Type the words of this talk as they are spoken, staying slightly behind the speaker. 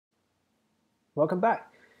Welcome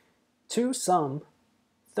back to some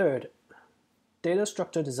third data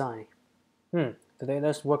structure design. Today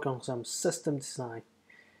let's work on some system design.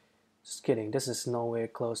 Just kidding, this is nowhere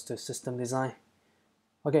close to system design.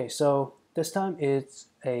 Okay, so this time it's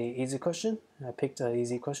a easy question. I picked an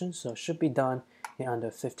easy question, so it should be done in under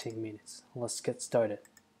 15 minutes. Let's get started.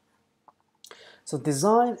 So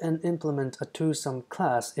design and implement a TwoSum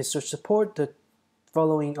class is to support the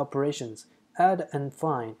following operations: add and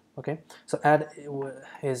find. Okay, so add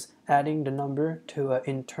is adding the number to an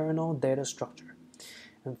internal data structure,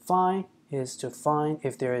 and find is to find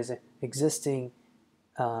if there is existing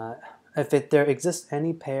there exists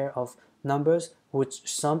any pair of numbers which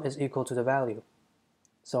sum is equal to the value.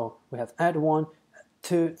 So we have add 1,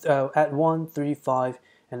 3, 5,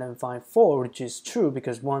 and then find 4, which is true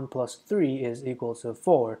because 1 plus 3 is equal to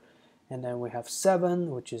 4. And then we have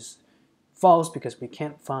 7, which is false because we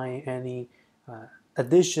can't find any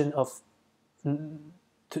addition of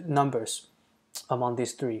numbers among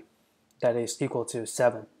these three that is equal to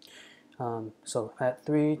 7. So add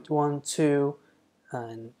 3, 1, 2,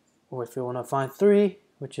 and if we want to find 3,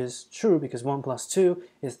 which is true because 1 plus 2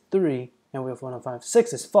 is 3, and if we want to find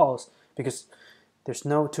 6 is false because there's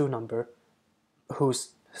no 2 number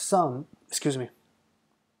whose sum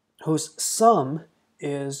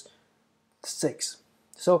is 6.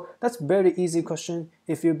 So that's a very easy question.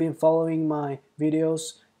 If you've been following my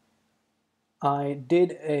videos, I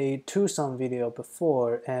did a TwoSum video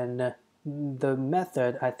before, and the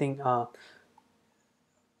method I think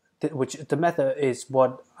the method is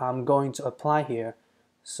what I'm going to apply here.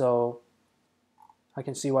 So I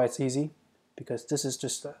can see why it's easy, because this is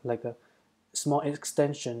just like a small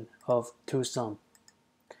extension of TwoSum.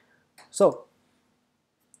 So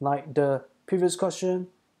like the previous question,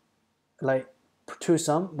 like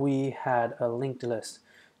TwoSum, we had a linked list.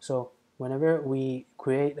 So whenever we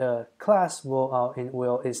create a class,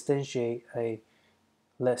 we'll instantiate a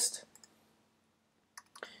list.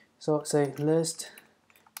 So say list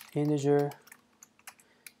integer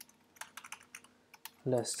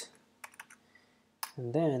list,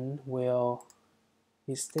 and then we'll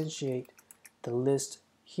instantiate the list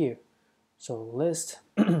here. So list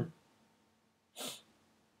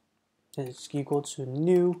is equal to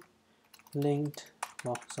new linked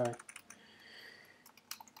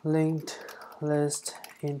list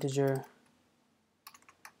integer.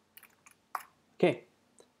 Okay,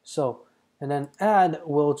 so and then add,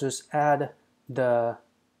 we'll just add the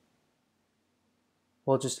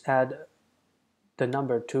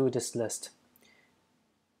number to this list.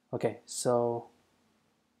 Okay, so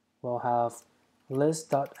we'll have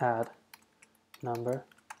list.add number.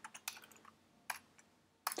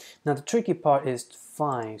 Now the tricky part is to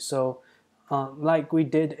find. So like we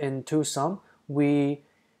did in TwoSum, we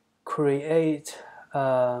create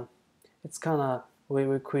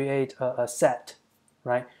we create a set,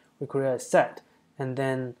 right? We create a set, and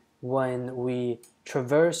then when we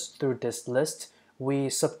traverse through this list, we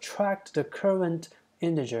subtract the current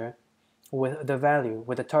integer with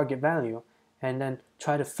the target value, and then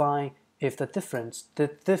try to find if the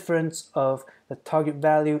difference of the target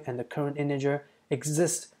value and the current integer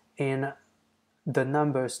exists in the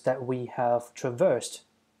numbers that we have traversed.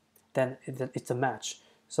 Then it's a match.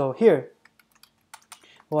 So here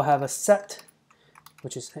we'll have a set,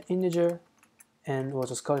 which is an integer, and we'll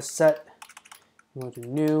just call it set. We'll do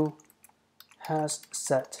new has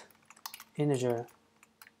set integer.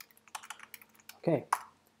 Okay,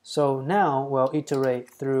 so now we'll iterate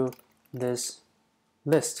through this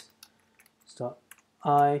list. So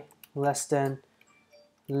I less than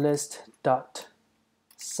list dot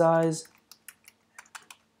size,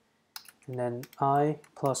 and then I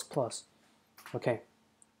plus plus. Okay,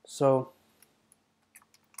 so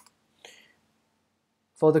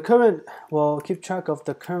for the current, we'll keep track of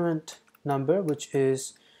the current number, which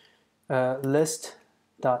is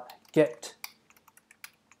list.get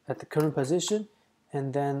at the current position,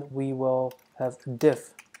 and then we will have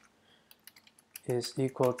diff is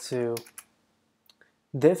equal to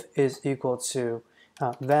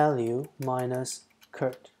value minus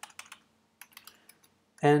curt.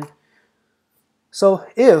 And so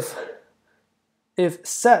if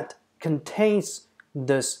set contains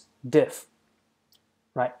this diff,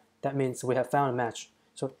 right, that means we have found a match.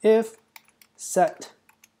 So if set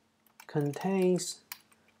contains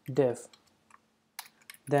diff,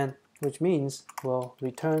 then which means we'll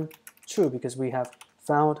return true because we have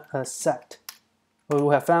found a set, or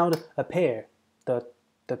we have found a pair, the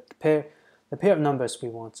pair of numbers we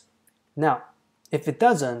want. Now if it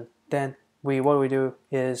doesn't, then what we do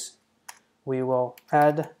is we will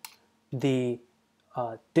add the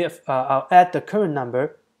add the current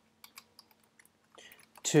number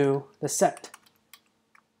to the set.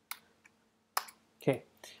 Okay,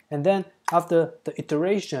 and then after the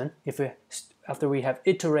iteration, after we have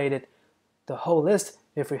iterated the whole list,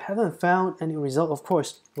 if we haven't found any result, of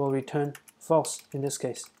course, we'll return false in this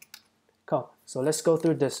case. Cool. So let's go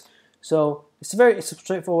through this. So it's a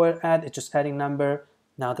straightforward add. It's just adding number.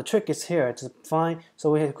 Now the trick is here. It's fine.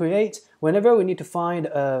 So we create whenever we need to find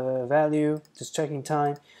a value. Just checking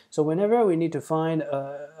time. So whenever we need to find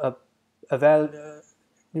a value,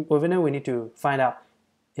 whenever we need to find out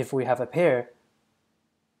if we have a pair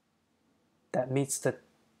that meets the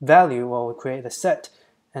value, well, we'll create the set,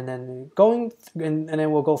 and then and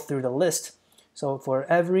then we'll go through the list. So for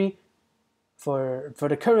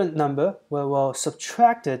the current number, we'll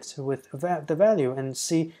subtract it with the value and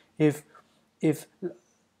see if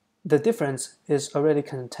the difference is already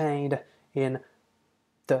contained in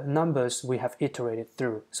the numbers we have iterated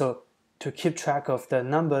through. So to keep track of the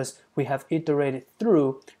numbers we have iterated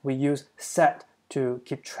through, we use set to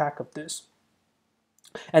keep track of this.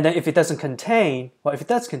 And then if it doesn't contain, well, if it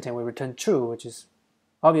does contain, we return true, which is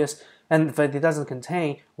obvious. And if it doesn't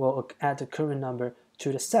contain, we'll add the current number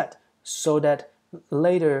to the set so that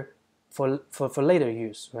later, for later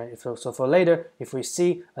use, right? So for later, if we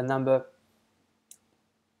see a number,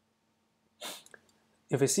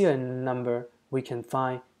 we can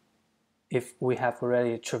find if we have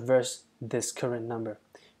already traversed this current number.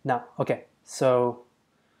 Now, okay, so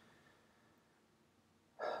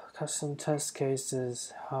custom test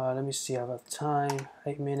cases, let me see, I have time,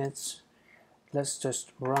 8 minutes. Let's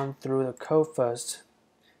just run through the code first.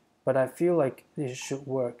 But I feel like this should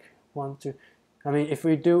work. 1, 2, I mean, if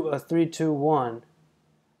we do a 3, 2, 1,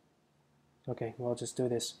 okay, we'll just do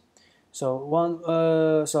this.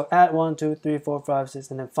 So so add 1, 2, 3, 4, 5,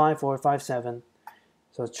 6, and then 5, 4, 5, 7.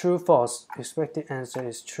 So true, false. Expected answer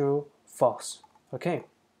is true, false. Okay.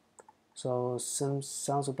 So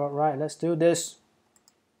sounds about right. Let's do this.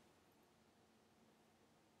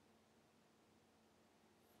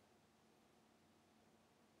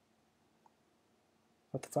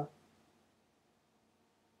 What the fuck?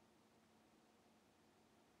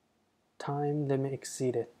 Time limit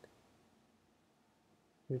exceeded.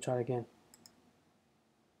 Let me try it again.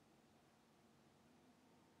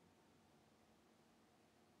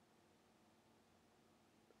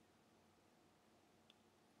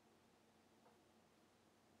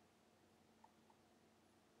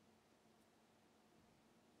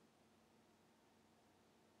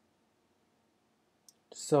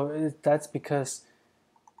 So that's because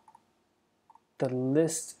the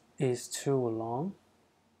list is too long.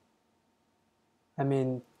 I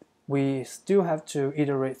mean, we still have to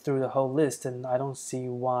iterate through the whole list, and I don't see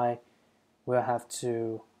why we'll have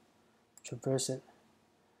to traverse it.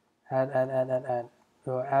 Add.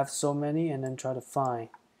 We'll add so many and then try to find.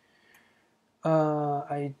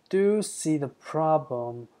 I do see the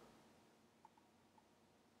problem.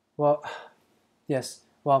 Well, yes.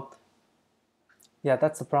 Well, yeah,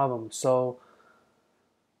 that's the problem. So,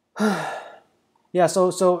 yeah. So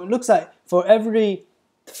it looks like for every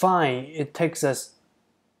find, it takes a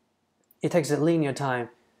linear time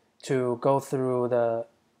to go through the.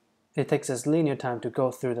 It takes us linear time to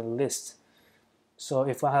go through the list. So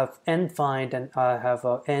if I have n find, then I have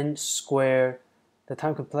a n square. The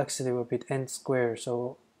time complexity will be n squared.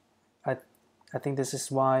 So I think this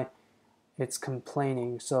is why it's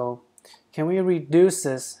complaining. So can we reduce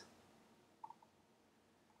this?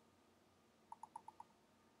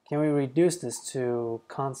 Can we reduce this to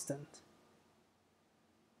constant?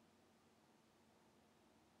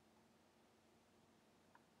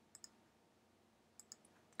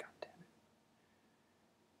 God damn it.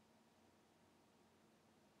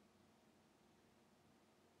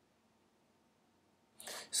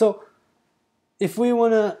 So if we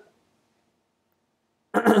want to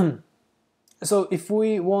so if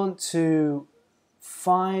we want to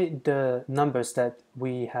find the numbers that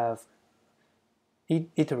we have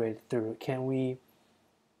iterated through, can we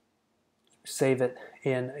save it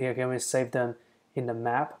in? Can we save them in the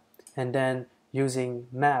map, and then using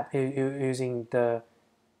the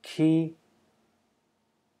key,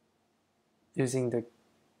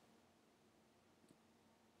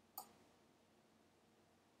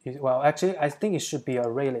 well, actually, I think it should be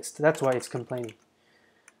array list. That's why it's complaining.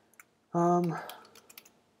 Array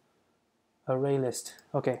list.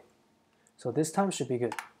 Okay, so this time should be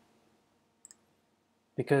good.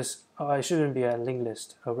 Because it shouldn't be a linked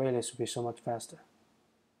list. Array list would be so much faster.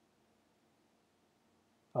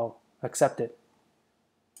 Oh, accepted.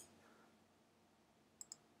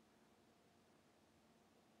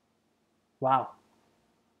 Wow.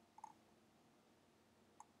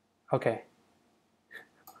 Okay.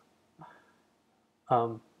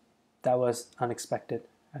 That was unexpected.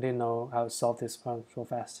 I didn't know I would solve this problem so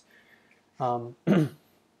fast.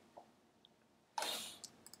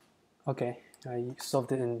 Okay, I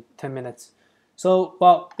solved it in 10 minutes. So,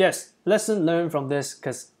 well, yes, lesson learned from this,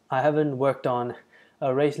 because I haven't worked on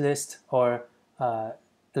array list or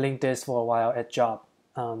linked list for a while at job.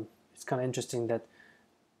 It's kind of interesting that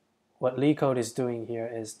what LeetCode is doing here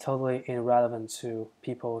is totally irrelevant to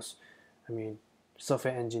people's,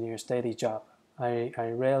 software engineers' daily job. I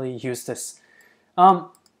rarely use this.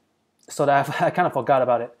 So that I kind of forgot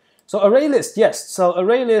about it. So array list, yes. So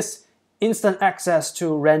array list, instant access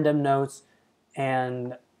to random nodes,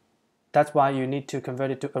 and that's why you need to convert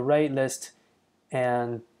it to array list,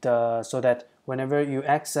 and so that whenever you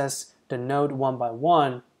access the node one by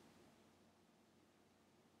one,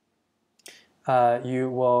 you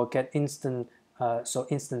will get instant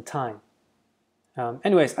time.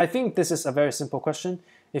 Anyways, I think this is a very simple question.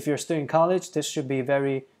 If you're still in college, this should be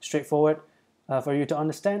very straightforward for you to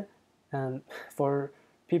understand. And for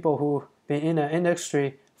people who been in the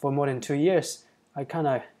industry for more than 2 years, I'm kind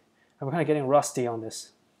of getting rusty on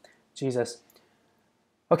this. Jesus.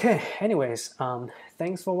 Okay, anyways,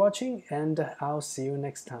 thanks for watching, and I'll see you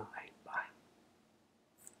next time.